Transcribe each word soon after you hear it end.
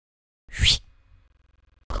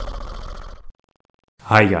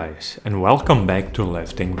Hi guys, and welcome back to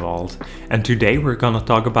Lifting Vault. And today we're gonna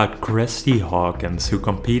talk about Kristy Hawkins, who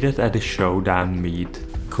competed at the Showdown meet.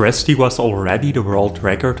 Kristy was already the world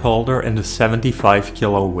record holder in the 75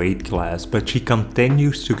 kilo weight class, but she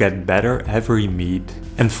continues to get better every meet.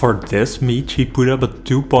 And for this meet she put up a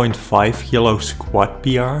 2.5 kilo squat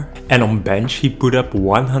PR, and on bench she put up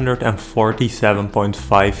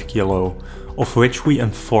 147.5 kilo. Of which we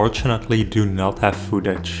unfortunately do not have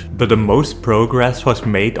footage. But the most progress was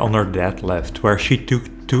made on her deadlift, where she took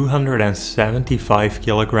 275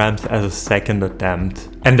 kilograms as a second attempt.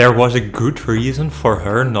 And there was a good reason for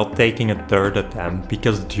her not taking a third attempt,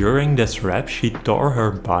 because during this rep she tore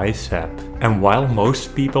her bicep. And while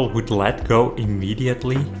most people would let go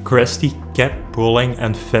immediately, Kristy kept pulling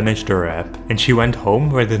and finished the rep. And she went home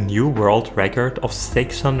with a new world record of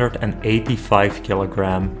 685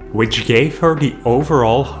 kilograms, which gave her the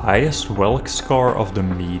overall highest Wilks score of the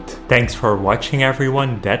meet. Thanks for watching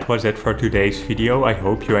everyone, that was it for today's video. I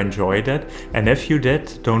hope you enjoyed it, and if you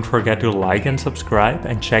did, don't forget to like and subscribe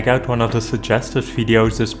and check out one of the suggested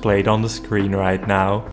videos displayed on the screen right now.